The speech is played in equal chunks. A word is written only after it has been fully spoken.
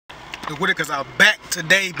The Whitakers are back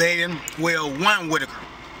today, baby. Well, one Whitaker.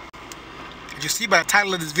 As you see by the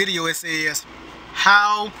title of this video, it says,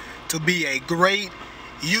 How to be a great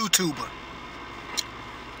YouTuber.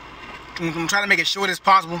 I'm trying to make it short as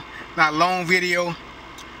possible, not a long video.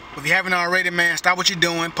 If you haven't already, man, stop what you're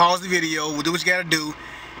doing, pause the video, we'll do what you gotta do,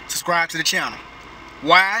 subscribe to the channel.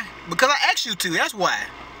 Why? Because I asked you to, that's why.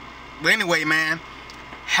 But anyway, man,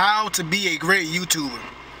 how to be a great YouTuber.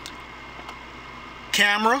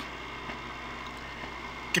 Camera,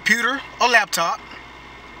 computer or laptop,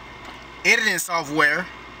 editing software,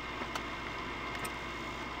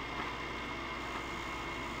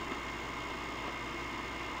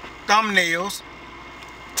 thumbnails,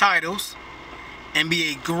 titles, and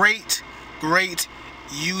be a great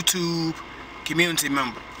YouTube community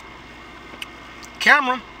member.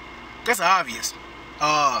 Camera, that's obvious.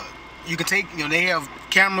 You can take, they have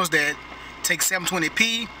cameras that take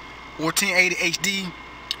 720p or 1080 HD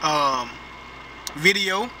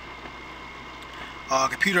video.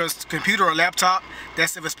 Computer or laptop,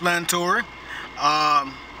 that's self-explanatory.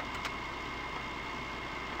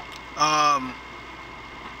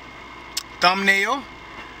 Thumbnail,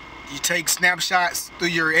 you take snapshots through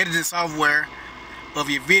your editing software of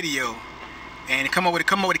your video and come up with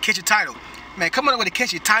a catchy title. Man, coming up with a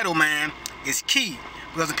catchy title, man, is key,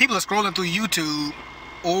 because when people are scrolling through YouTube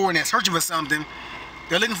or when they're searching for something,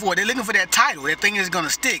 they're looking for that title, that thing that's gonna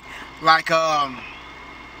stick. Like I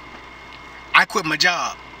quit my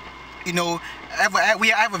job. I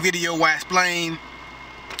have a video where I explain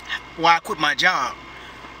why I quit my job.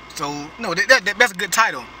 So that's a good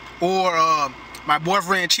title. Or my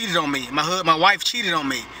boyfriend cheated on me. My wife cheated on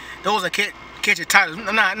me. Those are catchy titles.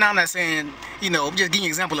 I'm not saying, I'm just giving you an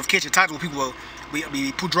example of catchy titles people will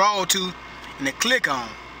be drawn to and they click on.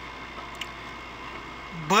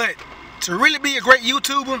 But to really be a great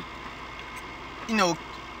YouTuber,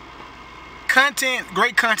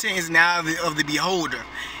 great content is in the eye of the beholder.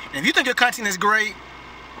 And if you think your content is great,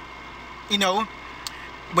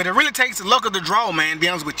 but it really takes the luck of the draw, man, to be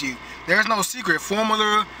honest with you. There's no secret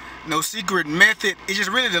formula, no secret method. It's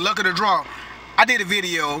just really the luck of the draw. I did a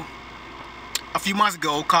video a few months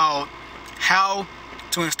ago called How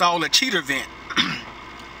to Install a Cheater Vent.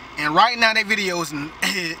 And right now that video is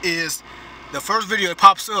the first video that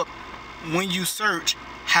pops up when you search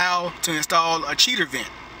how to install a cheater vent.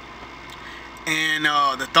 And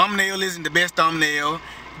the thumbnail isn't the best thumbnail,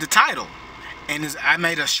 the title. And I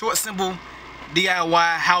made a short, simple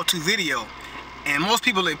DIY how-to video. And most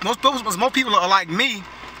people are like me.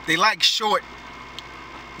 They like short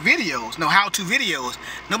videos, how-to videos.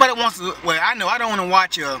 Nobody wants to. Well, I know I don't want to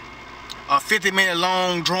watch a 50-minute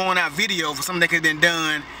long, drawn-out video for something that could have been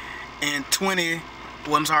done in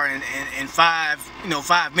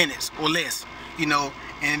 5 minutes or less.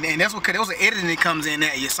 And that's what the editing that comes in.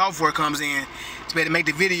 That your software comes in to be able to make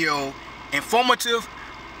the video informative,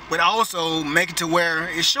 but also make it to where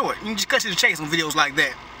it's short. You can just cut to the chase on videos like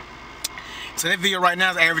that. So that video right now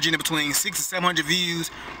is averaging between 600 to 700 views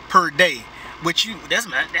per day. But that's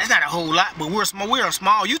not a whole lot. But we're a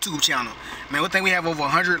small YouTube channel. Man, we think we have over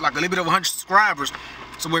 100, like a little bit over 100 subscribers.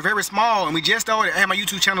 So we're very small, and we just started. I had my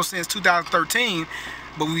YouTube channel since 2013,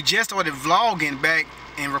 but we just started vlogging back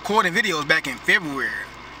and recording videos back in February.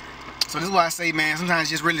 So this is why I say, man, sometimes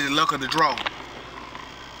it's just really the luck of the draw.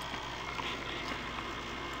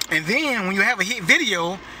 And then when you have a hit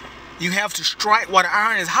video, you have to strike while the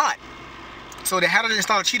iron is hot. So the How to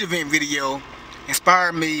Install a Cheater Vent video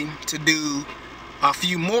inspired me to do a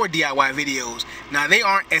few more DIY videos. Now they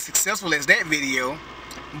aren't as successful as that video,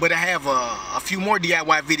 but I have a few more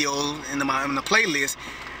DIY videos in the playlist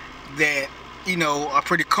that are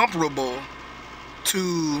pretty comparable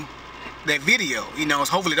to that video. So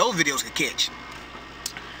hopefully those videos can catch.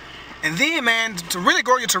 And then, man, to really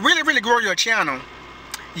grow your channel,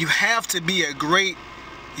 you have to be a great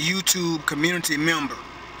YouTube community member.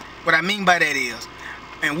 What I mean by that is,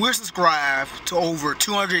 and we're subscribed to over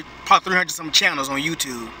 200, probably 300 some channels on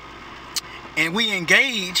YouTube, and we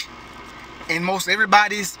engage in most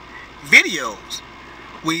everybody's videos.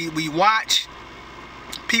 We watch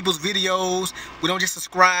people's videos. We don't just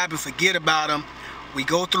subscribe and forget about them. We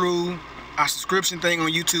go through our subscription thing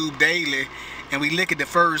on YouTube daily, and we look at the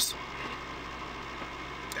first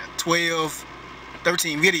 12,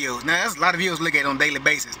 13 videos. Now that's a lot of videos to look at on a daily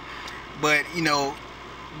basis, but we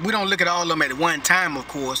don't look at all of them at one time, of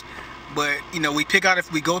course. But we pick out, if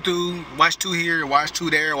we go through, watch 2 here, watch 2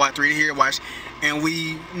 there, watch 3 here, and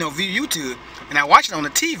we view YouTube. And I watch it on the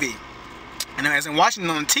TV. And as I'm watching it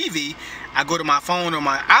on the TV, I go to my phone or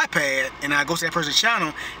my iPad and I go to that person's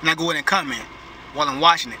channel and I go in and comment while I'm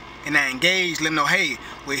watching it. and I engage, let them know, hey,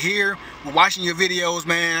 we're here, we're watching your videos,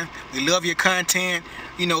 man, we love your content,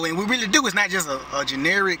 you know, and we really do. It's not just a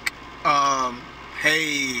generic,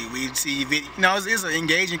 hey, we see your video. No, it's an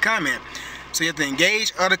engaging comment. So you have to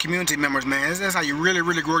engage other community members, man. That's how you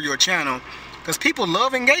really grow your channel, because people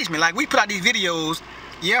love engagement. Like, we put out these videos,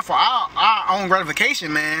 yeah, for our own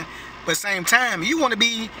gratification, man, but at the same time, you want to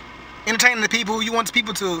be entertaining the people. You want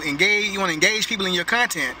people to engage. You want to engage people in your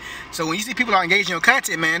content. So when you see people are engaging in your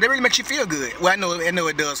content, man, that really makes you feel good. Well, I know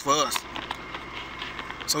it does for us.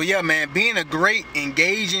 So yeah, man, being a great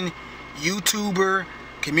engaging YouTuber,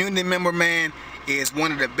 community member, man, is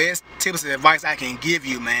one of the best tips and advice I can give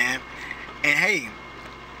you, man. And hey,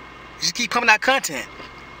 just keep pumping out content.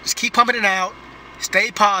 Just keep pumping it out. Stay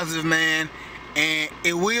positive, man, and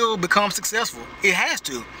it will become successful. It has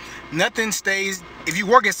to. Nothing stays, if you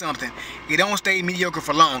work at something, it don't stay mediocre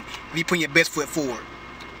for long if you put your best foot forward.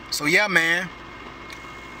 So yeah, man,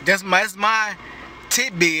 that's my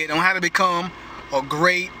tidbit on how to become a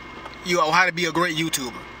great, how to be a great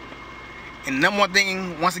YouTuber. And the number one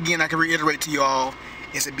thing, once again, I can reiterate to you all,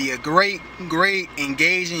 is to be a great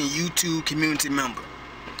engaging YouTube community member.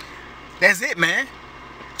 That's it, man.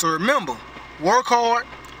 So remember, work hard,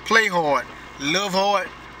 play hard, love hard,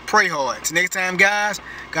 pray hard. Till next time, guys,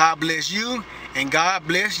 God bless you, and God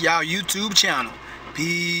bless y'all YouTube channel.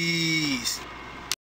 Peace.